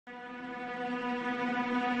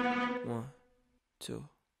2,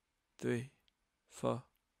 3, 4.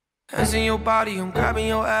 Hands in your body, I'm grabbing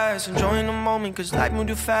your ass, enjoying the moment cause life moved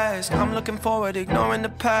too fast. I'm looking forward, ignoring the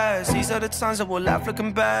past. These are the times that will laugh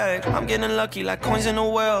looking back. I'm getting lucky like coins in a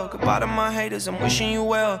well. Goodbye to my haters, I'm wishing you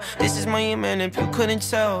well. This is my man if you couldn't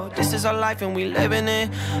tell. This is our life and we living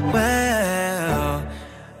it well.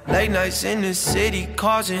 Late nights in the city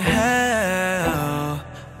causing hell.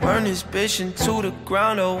 Burn this bitch into the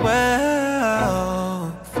ground, oh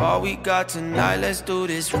well. For all we got tonight, let's do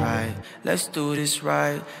this right. Let's do this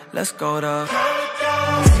right. Let's go to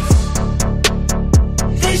paradise.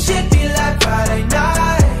 This shit feel like Friday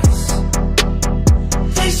nights.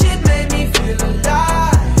 This shit made me feel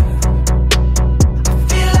alive. I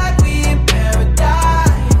feel like we in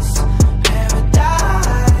paradise.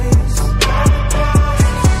 Paradise.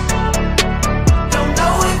 Don't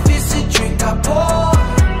know if it's a drink I pour.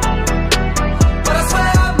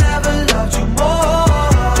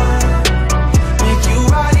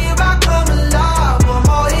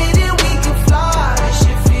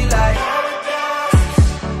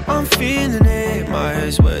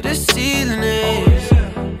 Where the ceiling is.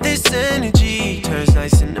 This energy turns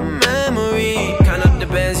nice into memory. Count up the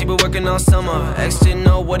bands he been working all summer. Ex didn't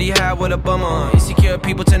know what he had, what a bummer. Insecure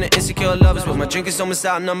people turn to insecure lovers. But my drink is almost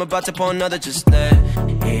out and I'm about to pour another. Just let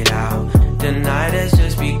it out. The night has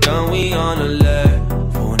just begun, we on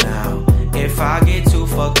alert for now. If I get too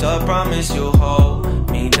fucked up, promise you'll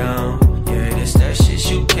hold me down. Yeah, this that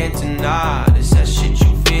shit you can't deny. This that shit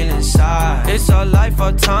you feel inside. It's our life,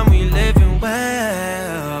 our time, we living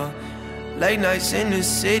well. Late nights in the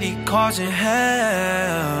city causing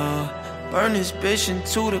hell. Burn this bitch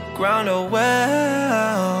into the ground, oh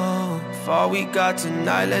well. For all we got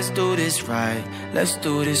tonight, let's do this right. Let's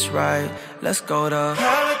do this right. Let's go to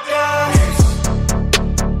paradise.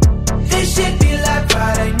 This shit feel like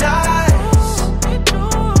Friday night.